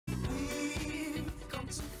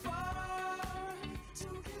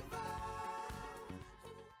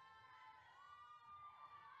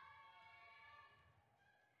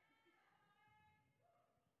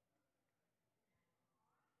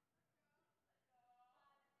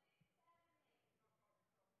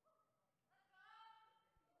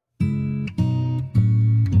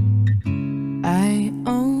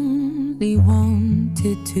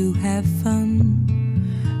wanted to have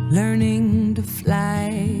fun, learning to fly,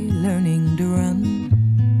 learning to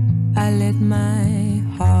run. I let my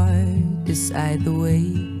heart decide the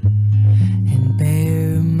way and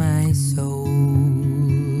bare my soul.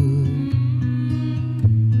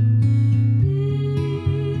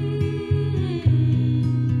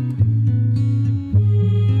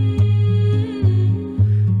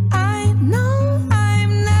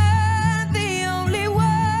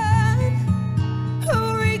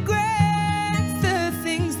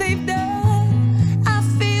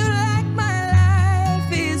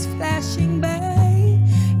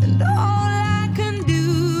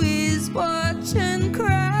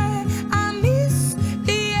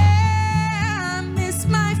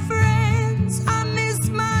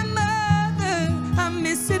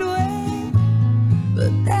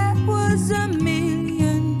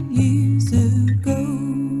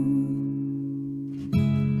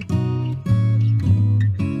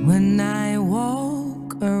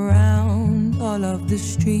 The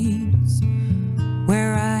streets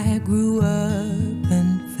where I grew up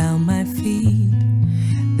and found my feet,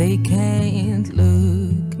 they can't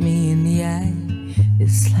look me in the eye.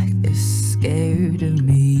 It's like they're scared of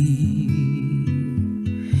me.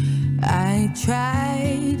 I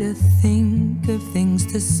try to think of things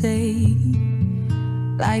to say,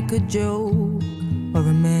 like a joke or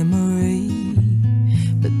a memory,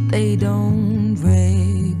 but they don't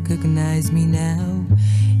recognize me now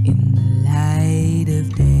in the light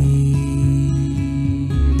of day.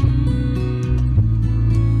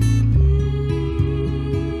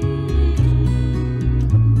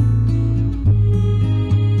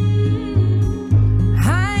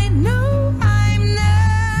 I know I'm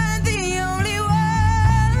not the only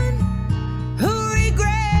one who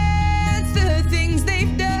regrets the things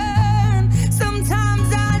they've done.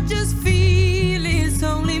 Sometimes I just feel it's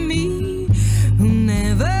only me who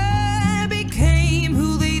never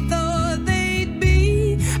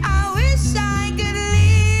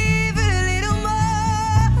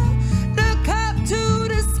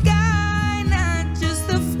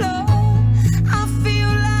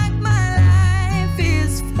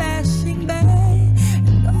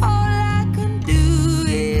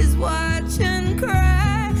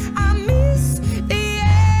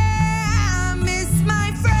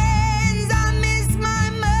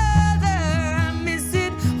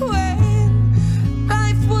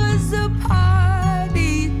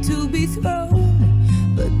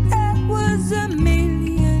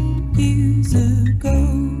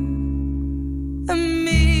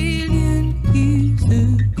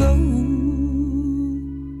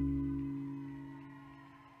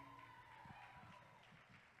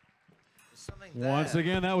Once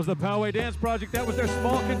again, that was the Poway Dance Project. That was their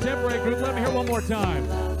small contemporary group. Let me hear one more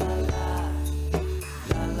time.